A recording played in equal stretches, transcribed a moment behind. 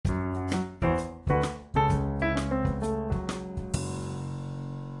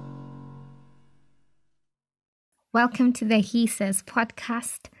Welcome to the He Says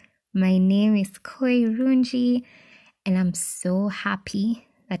podcast. My name is Koi Runji, and I'm so happy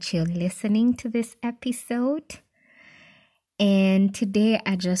that you're listening to this episode. And today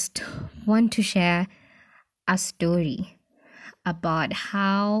I just want to share a story about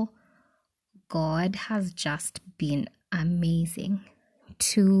how God has just been amazing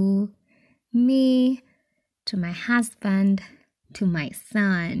to me, to my husband, to my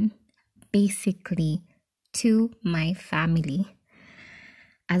son, basically to my family.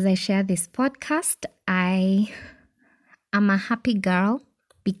 As I share this podcast, I am a happy girl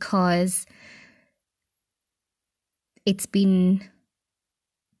because it's been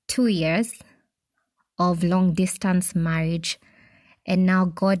 2 years of long distance marriage, and now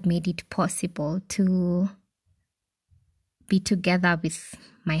God made it possible to be together with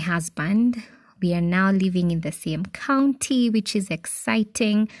my husband. We are now living in the same county, which is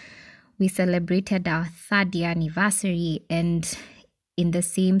exciting. We celebrated our 3rd year anniversary, and in the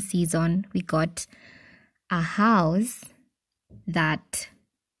same season, we got a house that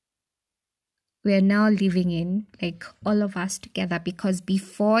we're now living in, like all of us together, because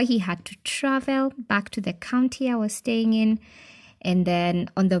before he had to travel back to the county I was staying in, and then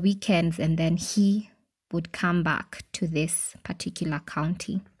on the weekends, and then he would come back to this particular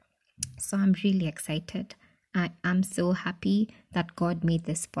county. So I'm really excited. I am so happy that God made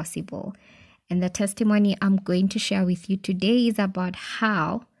this possible. And the testimony I'm going to share with you today is about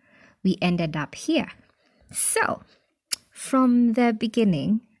how we ended up here. So, from the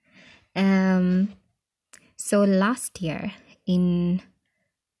beginning, so last year,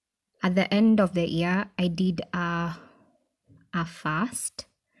 at the end of the year, I did a fast,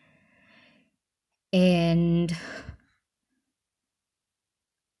 and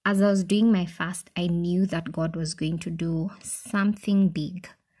as I was doing my fast, I knew that God was going to do something big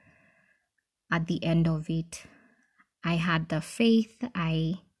at the end of it. I had the faith,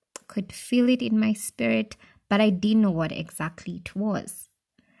 I could feel it in my spirit, but I didn't know what exactly it was.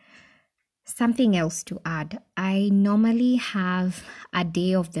 Something else to add, I normally have a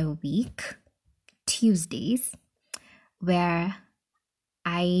day of the week, Tuesdays, where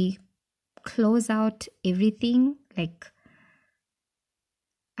I close out everything, like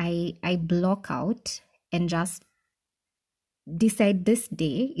I block out and just decide this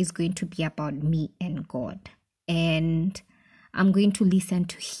day is going to be about me and God. And I'm going to listen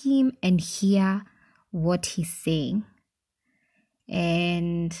to him and hear what he's saying.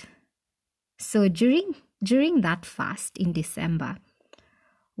 And so during that fast in December,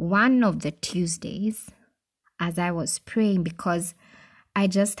 one of the Tuesdays, as I was praying, because I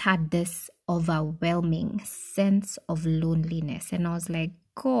just had this overwhelming sense of loneliness, and I was like,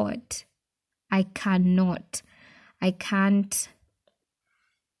 God, I can't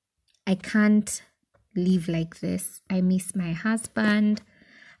live like this. I miss my husband.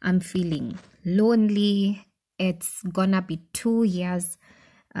 I'm feeling lonely. It's gonna be 2 years,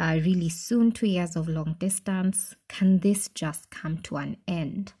 really soon, 2 years of long distance. Can this just come to an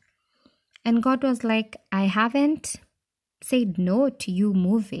end? And God was like, I haven't said no to you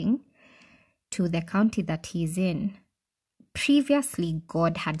moving to the county that he's in. Previously,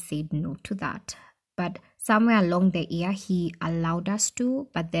 God had said no to that, but somewhere along the year, he allowed us to,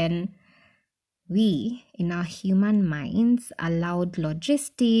 but then we, in our human minds, allowed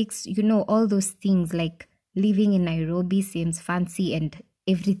logistics, all those things, like living in Nairobi seems fancy and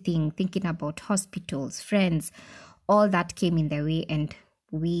everything, thinking about hospitals, friends, all that came in the way, and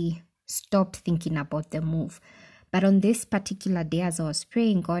we stopped thinking about the move. But on this particular day, as I was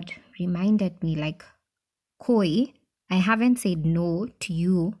praying, God reminded me, like, Koi, I haven't said no to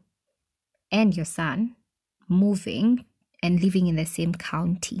you and your son moving and living in the same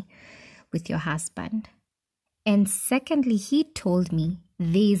county with your husband. And secondly, he told me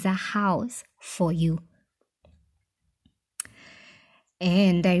there's a house for you.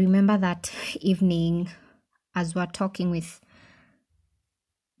 And I remember that evening, as we're talking with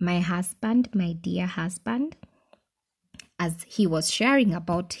my husband, my dear husband, as he was sharing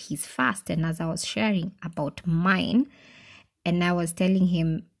about his fast and as I was sharing about mine, and I was telling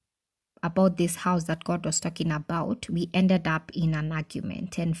him about this house that God was talking about, we ended up in an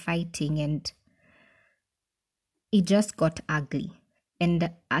argument and fighting, and it just got ugly.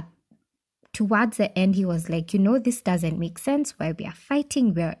 And towards the end, he was like, this doesn't make sense why we are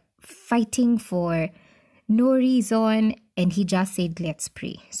fighting. We're fighting for no reason. And he just said, let's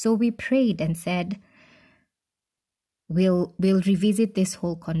pray. So we prayed and said, we'll revisit this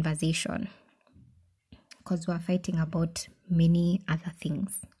whole conversation, because we're fighting about many other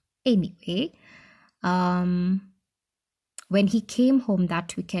things. Anyway, when he came home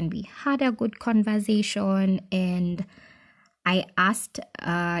that weekend, we had a good conversation, and I asked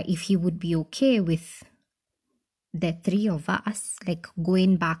if he would be okay with the three of us, like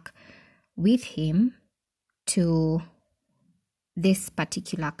going back with him to this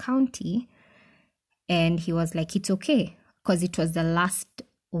particular county. And he was like, it's okay, because it was the last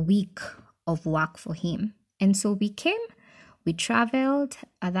week of work for him. And so we traveled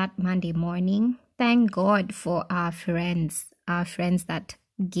that Monday morning. Thank God for our friends that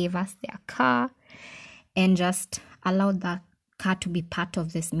gave us their car and just allowed that car to be part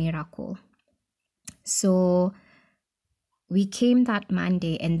of this miracle. So we came that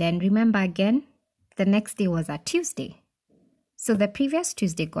Monday, and then remember again, the next day was a Tuesday. So the previous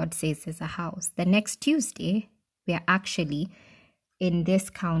Tuesday, God says there's a house. The next Tuesday, we are actually in this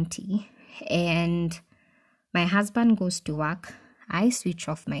county, and my husband goes to work. I switch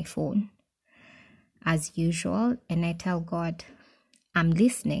off my phone as usual, and I tell God, I'm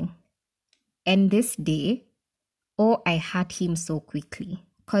listening. And this day, I heard him so quickly,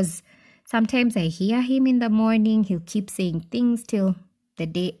 because sometimes I hear him in the morning. He'll keep saying things till the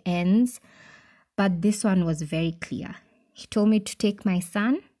day ends. But this one was very clear. He told me to take my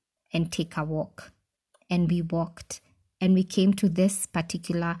son and take a walk. And we walked. And we came to this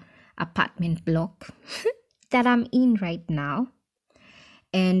particular apartment block that I'm in right now.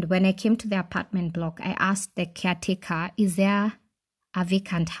 And when I came to the apartment block, I asked the caretaker, is there a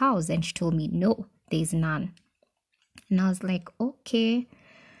vacant house? And she told me, no, there's none. And I was like, okay.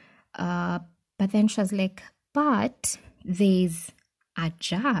 But then she was like, but there's a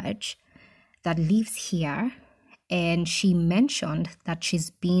judge that lives here. And she mentioned that she's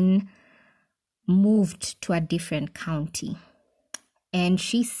been moved to a different county. And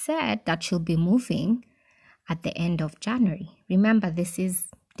she said that she'll be moving at the end of January. Remember, this is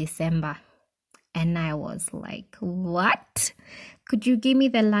December. And I was like, what? Could you give me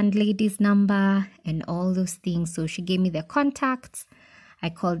the landlady's number and all those things? So she gave me the contacts. I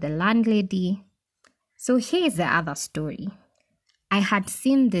called the landlady. So here's the other story. I had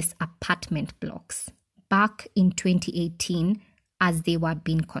seen these apartment blocks back in 2018 as they were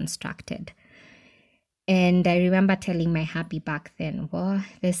being constructed. And I remember telling my hubby back then, well,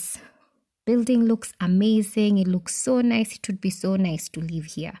 this building looks amazing. It looks so nice. It would be so nice to live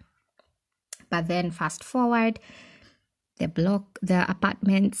here. But then fast forward, the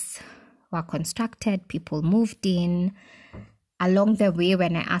apartments were constructed, people moved in. Along the way,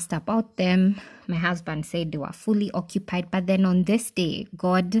 when I asked about them, my husband said they were fully occupied. But then on this day,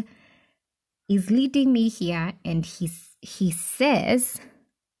 God is leading me here, and he says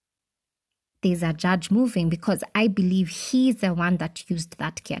there's a judge moving, because I believe he's the one that used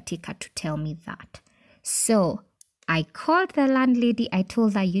that caretaker to tell me that. So I called the landlady. I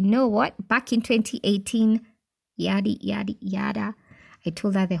told her, you know what? Back in 2018, yada, yada, yada. I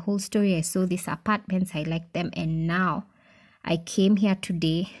told her the whole story. I saw these apartments. I liked them. And now I came here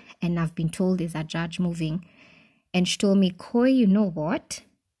today, and I've been told there's a judge moving. And she told me, Koi, you know what?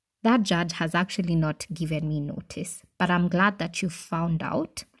 That judge has actually not given me notice. But I'm glad that you found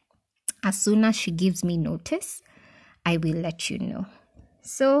out. As soon as she gives me notice, I will let you know.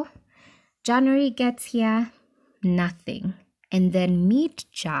 So January gets here. Nothing. And then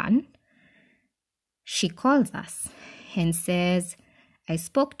mid-Jan, she calls us and says, I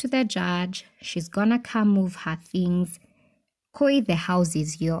spoke to the judge. She's gonna come move her things. Koi, the house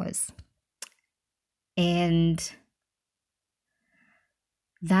is yours. And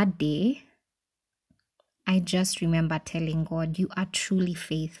that day, I just remember telling God, you are truly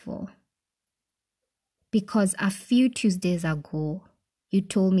faithful. Because a few Tuesdays ago, you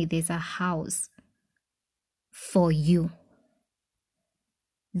told me there's a house for you.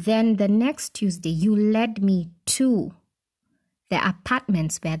 Then the next Tuesday, you led me to the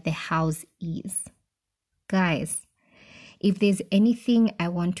apartments where the house is. Guys, if there's anything I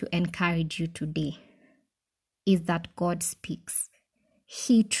want to encourage you today, is that God speaks.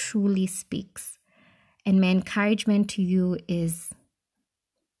 He truly speaks. And my encouragement to you is,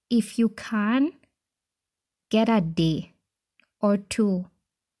 if you can, get a day or two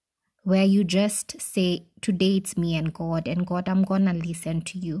where you just say, today it's me and God, I'm gonna listen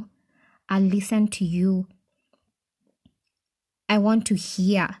to you. I'll listen to you. I want to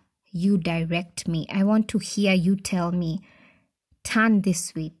hear you direct me. I want to hear you tell me, turn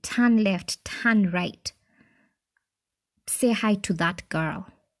this way, turn left, turn right. Say hi to that girl,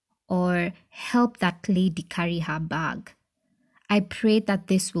 or help that lady carry her bag. I pray that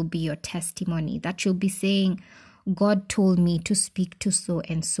this will be your testimony, that you'll be saying, God told me to speak to so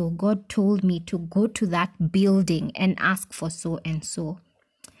and so. God told me to go to that building and ask for so and so.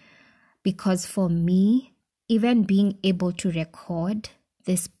 Because for me, even being able to record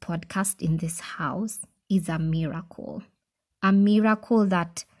this podcast in this house is a miracle. A miracle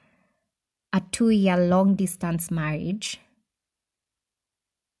that a 2-year long distance marriage,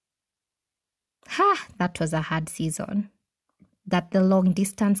 that was a hard season. That the long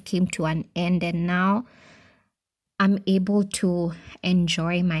distance came to an end, and now I'm able to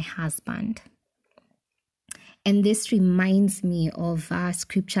enjoy my husband. And this reminds me of a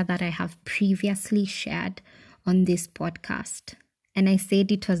scripture that I have previously shared on this podcast. And I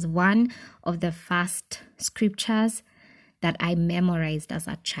said it was one of the first scriptures that I memorized as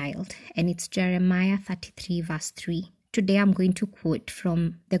a child. And it's Jeremiah 33 verse 3. Today I'm going to quote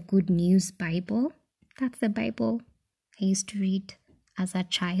from the Good News Bible. That's the Bible I used to read as a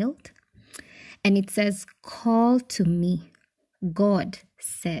child. And it says, "Call to me." God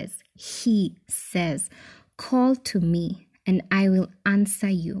says, He says, "Call to me and I will answer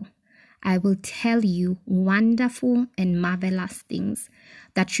you. I will tell you wonderful and marvelous things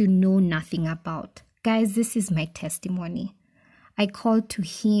that you know nothing about." Guys, this is my testimony. I called to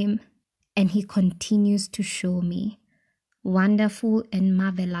Him and He continues to show me wonderful and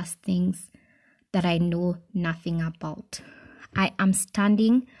marvelous things that I know nothing about. I am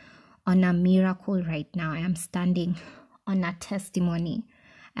standing on a miracle right now. I am standing on a testimony.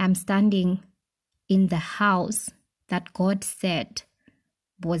 I am standing in the house that God said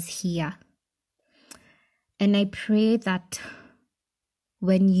was here. And I pray that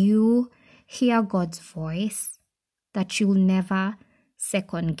when you hear God's voice, that you'll never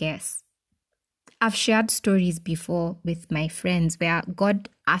second guess. I've shared stories before with my friends where God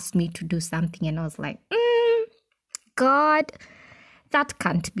asked me to do something and I was like, God, that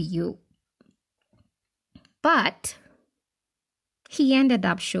can't be you. But He ended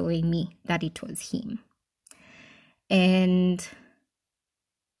up showing me that it was Him. And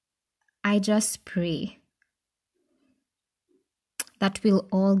I just pray that we'll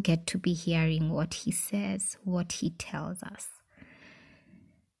all get to be hearing what He says, what He tells us.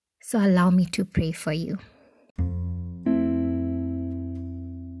 So allow me to pray for you.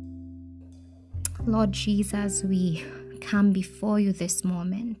 Lord Jesus, we come before you this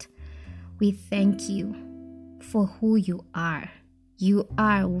moment. We thank you for who you are. You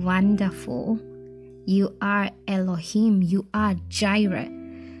are wonderful. You are Elohim. You are Jireh.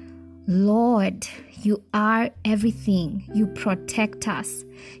 Lord, you are everything. You protect us.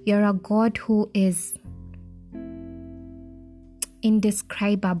 You're a God who is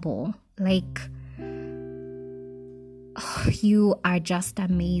indescribable. You are just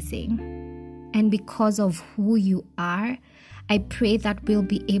amazing. And because of who you are, I pray that we'll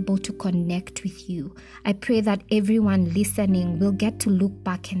be able to connect with you. I pray that everyone listening will get to look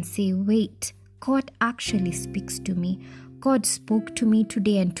back and say, wait, God actually speaks to me. God spoke to me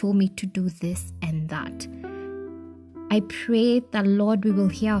today and told me to do this and that. I pray that, Lord, we will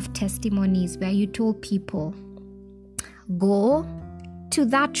hear of testimonies where you told people, go to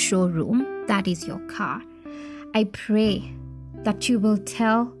that showroom, that is your car. I pray that you will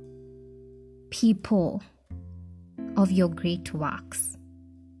tell people of your great works.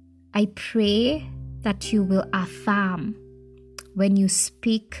 I pray that you will affirm when you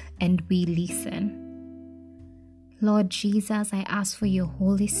speak and we listen. Lord Jesus, I ask for your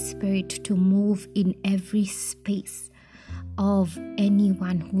Holy Spirit to move in every space of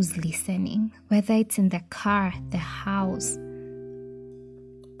anyone who's listening, whether it's in the car, the house,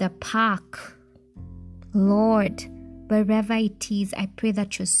 the park. Lord, wherever it is, I pray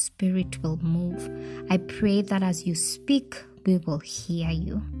that your Spirit will move. I pray that as you speak, we will hear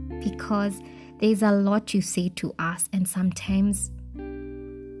you, because there's a lot you say to us and sometimes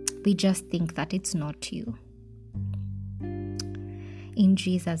we just think that it's not you. In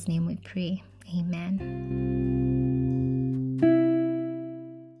Jesus' name we pray. Amen.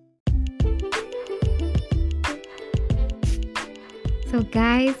 So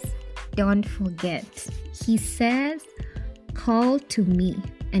guys, don't forget, He says, call to me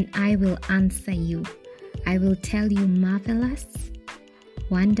and I will answer you. I will tell you marvelous,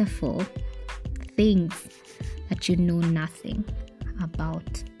 wonderful things that you know nothing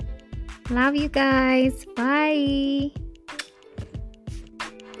about. Love you guys. Bye.